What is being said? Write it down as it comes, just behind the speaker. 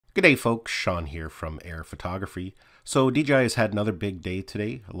Good day folks, Sean here from Air Photography. So DJI has had another big day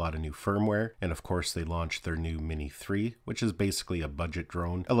today, a lot of new firmware, and of course they launched their new Mini 3, which is basically a budget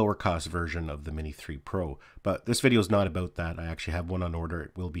drone, a lower cost version of the Mini 3 Pro. But this video is not about that. I actually have one on order.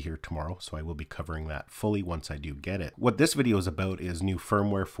 It will be here tomorrow, so I will be covering that fully once I do get it. What this video is about is new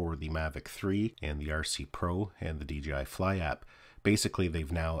firmware for the Mavic 3 and the RC Pro and the DJI Fly app. Basically,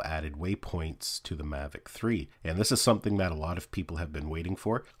 they've now added waypoints to the Mavic 3, and this is something that a lot of people have been waiting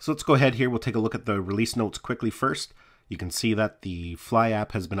for. So let's go ahead here. We'll take a look at the release notes quickly first. You can see that the Fly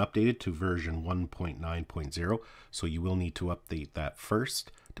app has been updated to version 1.9.0, so you will need to update that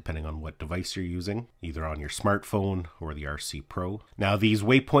first, depending on what device you're using, either on your smartphone or the RC Pro. Now, these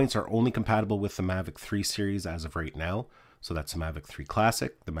waypoints are only compatible with the Mavic 3 series as of right now. So that's the Mavic 3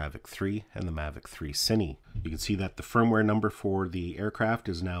 Classic, the Mavic 3, and the Mavic 3 Cine. You can see that the firmware number for the aircraft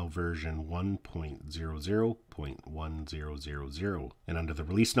is now version 1.00.1000. And under the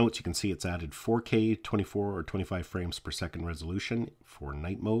release notes, you can see it's added 4K 24 or 25 frames per second resolution for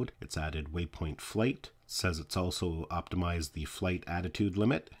night mode. It's added waypoint flight. It says it's also optimized the flight attitude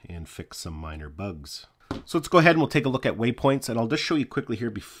limit and fixed some minor bugs. So let's go ahead and we'll take a look at waypoints, and I'll just show you quickly here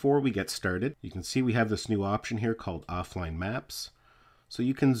before we get started. You can see we have this new option here called offline maps. So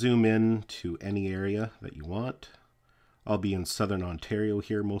you can zoom in to any area that you want. I'll be in southern Ontario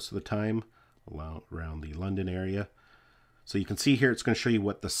here most of the time, around the London area. So you can see here it's going to show you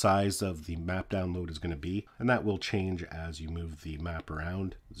what the size of the map download is going to be, and that will change as you move the map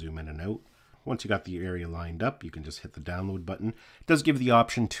around, zoom in and out. Once you got the area lined up, you can just hit the download button. It does give the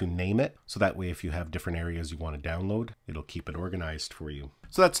option to name it, so that way if you have different areas you want to download, it'll keep it organized for you.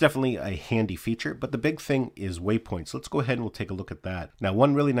 So that's definitely a handy feature, but the big thing is waypoints. Let's go ahead and we'll take a look at that. Now,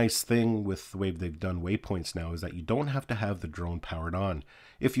 one really nice thing with the way they've done waypoints now is that you don't have to have the drone powered on.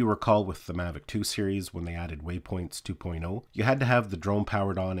 If you recall with the Mavic 2 series, when they added Waypoints 2.0, you had to have the drone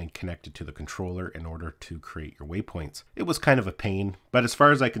powered on and connected to the controller in order to create your waypoints. It was kind of a pain, but as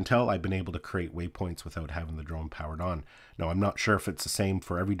far as I can tell, I've been able to create waypoints without having the drone powered on. Now, I'm not sure if it's the same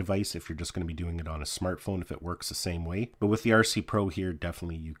for every device, if you're just going to be doing it on a smartphone, if it works the same way, but with the RC Pro here,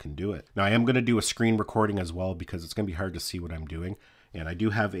 definitely you can do it. Now, I am going to do a screen recording as well because it's going to be hard to see what I'm doing. And I do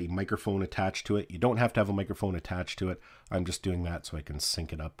have a microphone attached to it. You don't have to have a microphone attached to it. I'm just doing that so I can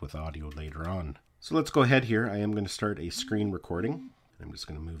sync it up with audio later on. So let's go ahead here. I am going to start a screen recording. I'm just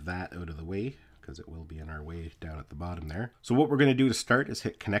going to move that out of the way because it will be in our way down at the bottom there. So what we're going to do to start is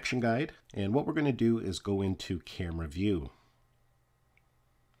hit Connection Guide. And what we're going to do is go into Camera View.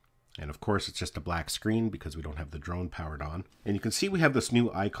 And of course, it's just a black screen because we don't have the drone powered on. And you can see we have this new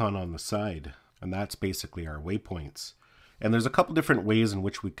icon on the side, and that's basically our waypoints. And there's a couple different ways in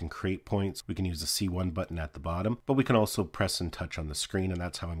which we can create points. We can use the C1 button at the bottom, but we can also press and touch on the screen, and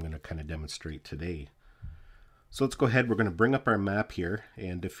that's how I'm going to kind of demonstrate today. So let's go ahead. We're going to bring up our map here,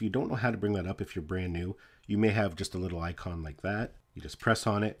 and if you don't know how to bring that up, if you're brand new, you may have just a little icon like that. You just press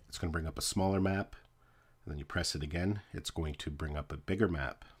on it. It's going to bring up a smaller map, and then you press it again. It's going to bring up a bigger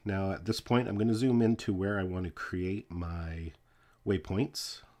map. Now at this point, I'm going to zoom into where I want to create my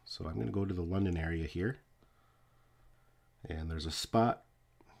waypoints. So I'm going to go to the London area here. And there's a spot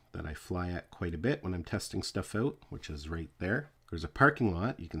that I fly at quite a bit when I'm testing stuff out, which is right there. There's a parking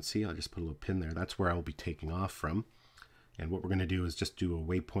lot. You can see I'll just put a little pin there. That's where I'll be taking off from. And what we're going to do is just do a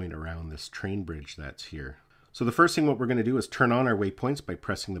waypoint around this train bridge that's here. So the first thing what we're going to do is turn on our waypoints by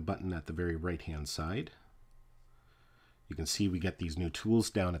pressing the button at the very right hand side. You can see we get these new tools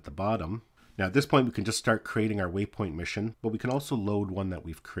down at the bottom. Now at this point we can just start creating our waypoint mission, but we can also load one that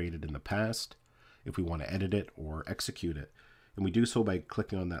we've created in the past if we want to edit it or execute it. And we do so by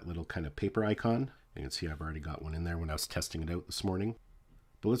clicking on that little kind of paper icon. You can see I've already got one in there when I was testing it out this morning.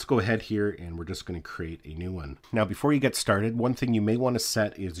 But let's go ahead here and we're just going to create a new one. Now before you get started, one thing you may want to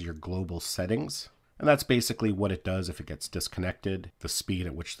set is your global settings. And that's basically what it does if it gets disconnected, the speed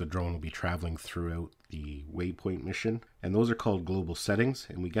at which the drone will be traveling throughout the waypoint mission. And those are called global settings,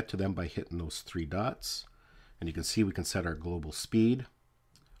 and we get to them by hitting those three dots. And you can see we can set our global speed,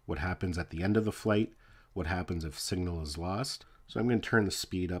 what happens at the end of the flight, what happens if signal is lost. So I'm going to turn the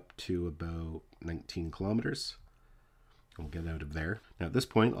speed up to about 19 kilometers. We'll get out of there. Now at this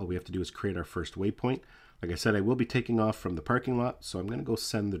point, all we have to do is create our first waypoint. Like I said, I will be taking off from the parking lot, so I'm going to go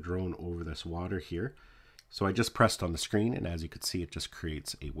send the drone over this water here. So I just pressed on the screen, and as you can see, it just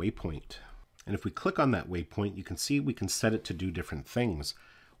creates a waypoint. And if we click on that waypoint, you can see we can set it to do different things.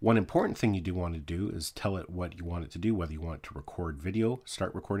 One important thing you do want to do is tell it what you want it to do, whether you want it to record video,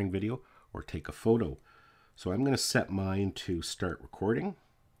 start recording video, or take a photo. So I'm going to set mine to start recording.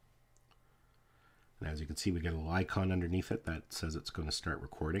 And as you can see, we get a little icon underneath it that says it's going to start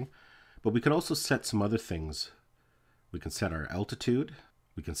recording. But we can also set some other things. We can set our altitude,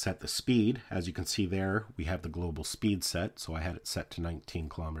 We can set the speed. As you can see there, we have the global speed set, so I had it set to 19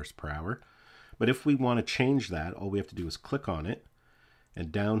 kilometers per hour. But if we want to change that, all we have to do is click on it,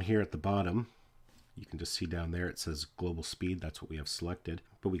 and down here at the bottom, you can just see down there it says global speed. That's what we have selected.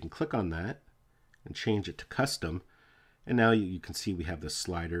 But we can click on that and change it to custom, and now you can see we have this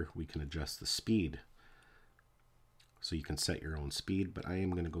slider. We can adjust the speed. So you can set your own speed, but I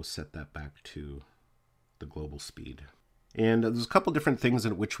am going to go set that back to the global speed. And there's a couple different things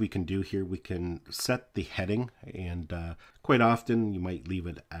in which we can do here. We can set the heading, and quite often you might leave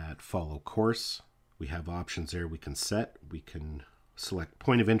it at follow course. We have options there we can set. We can select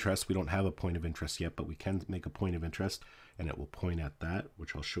point of interest. We don't have a point of interest yet, but we can make a point of interest, and it will point at that,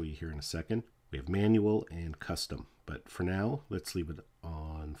 which I'll show you here in a second. We have manual and custom, but for now, let's leave it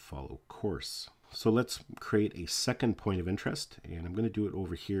on follow course. So let's create a second point of interest, and I'm going to do it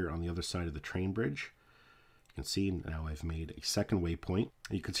over here on the other side of the train bridge. You can see now I've made a second waypoint.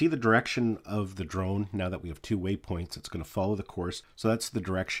 You can see the direction of the drone. Now that we have 2 waypoints, it's going to follow the course. So that's the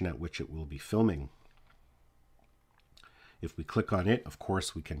direction at which it will be filming. If we click on it, of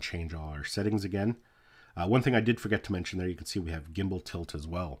course, we can change all our settings again. One thing I did forget to mention there, you can see we have gimbal tilt as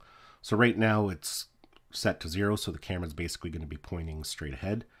well. So right now it's set to 0, so the camera is basically going to be pointing straight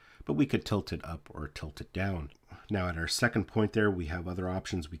ahead. But we could tilt it up or tilt it down. Now at our second point there, we have other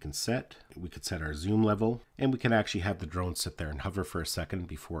options we can set. We could set our zoom level, and we can actually have the drone sit there and hover for a second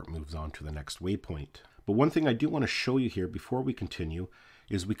before it moves on to the next waypoint. But one thing I do want to show you here before we continue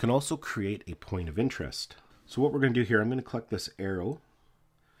is we can also create a point of interest. So what we're going to do here, I'm going to click this arrow,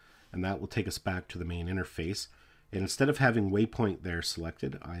 and that will take us back to the main interface. And instead of having waypoint there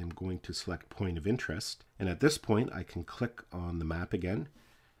selected, I am going to select point of interest. And at this point, I can click on the map again.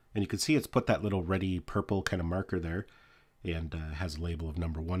 And you can see it's put that little reddy purple kind of marker there, and has a label of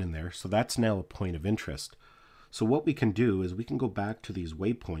number 1 in there. So that's now a point of interest. So what we can do is we can go back to these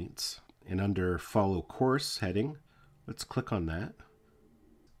waypoints, and under follow course heading, let's click on that.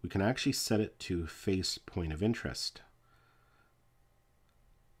 We can actually set it to face point of interest.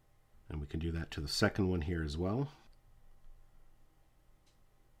 And we can do that to the second one here as well.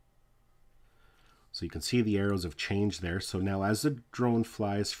 So you can see the arrows have changed there. So now as the drone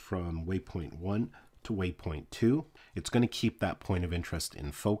flies from waypoint 1 to waypoint 2, it's going to keep that point of interest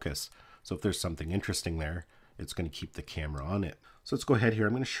in focus. So if there's something interesting there, it's going to keep the camera on it. So let's go ahead here.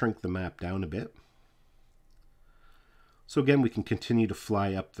 I'm going to shrink the map down a bit. So again, we can continue to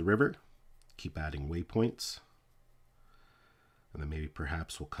fly up the river, keep adding waypoints. And then maybe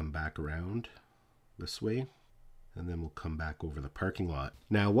perhaps we'll come back around this way. And then we'll come back over the parking lot.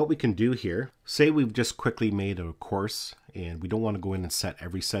 Now what we can do here, say we've just quickly made a course and we don't want to go in and set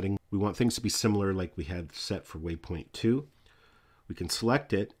every setting. We want things to be similar like we had set for waypoint 2. We can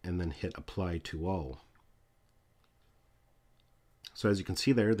select it and then hit apply to all. So as you can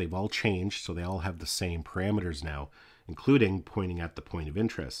see there, they've all changed, so they all have the same parameters now, including pointing at the point of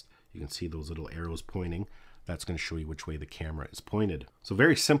interest. You can see those little arrows pointing. That's going to show you which way the camera is pointed. So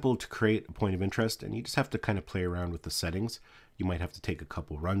very simple to create a point of interest, and you just have to kind of play around with the settings. You might have to take a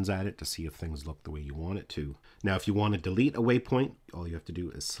couple runs at it to see if things look the way you want it to. Now if you want to delete a waypoint, all you have to do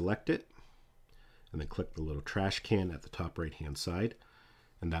is select it and then click the little trash can at the top right hand side,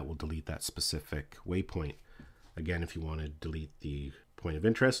 and that will delete that specific waypoint. Again, if you want to delete the point of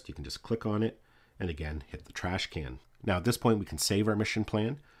interest, you can just click on it and again hit the trash can. Now at this point we can save our mission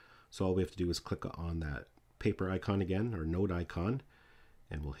plan. So all we have to do is click on that paper icon again, or node icon,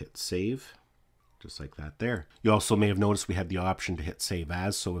 and we'll hit save, just like that there. You also may have noticed we had the option to hit save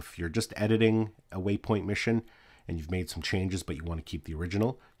as, so if you're just editing a waypoint mission and you've made some changes but you want to keep the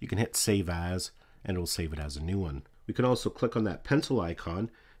original, you can hit save as and it'll save it as a new one. We can also click on that pencil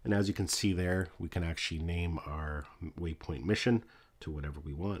icon, and as you can see there, we can actually name our waypoint mission to whatever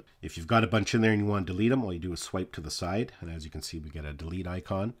we want. If you've got a bunch in there and you want to delete them, all you do is swipe to the side, and as you can see, we get a delete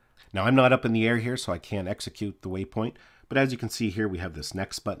icon. Now I'm not up in the air here, so I can't execute the waypoint, but as you can see here, we have this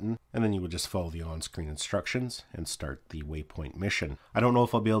next button, and then you would just follow the on-screen instructions and start the waypoint mission. I don't know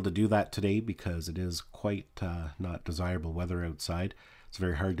if I'll be able to do that today because it is quite not desirable weather outside. It's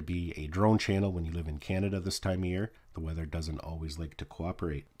very hard to be a drone channel when you live in Canada this time of year. The weather doesn't always like to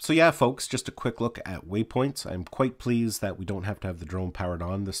cooperate. So yeah, folks, just a quick look at waypoints. I'm quite pleased that we don't have to have the drone powered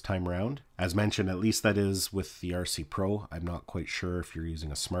on this time around. As mentioned, at least that is with the RC Pro. I'm not quite sure if you're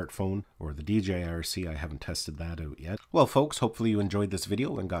using a smartphone or the DJI RC. I haven't tested that out yet. Well, folks, hopefully you enjoyed this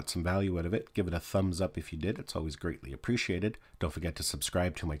video and got some value out of it. Give it a thumbs up if you did. It's always greatly appreciated. Don't forget to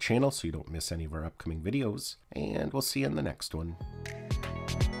subscribe to my channel so you don't miss any of our upcoming videos. And we'll see you in the next one.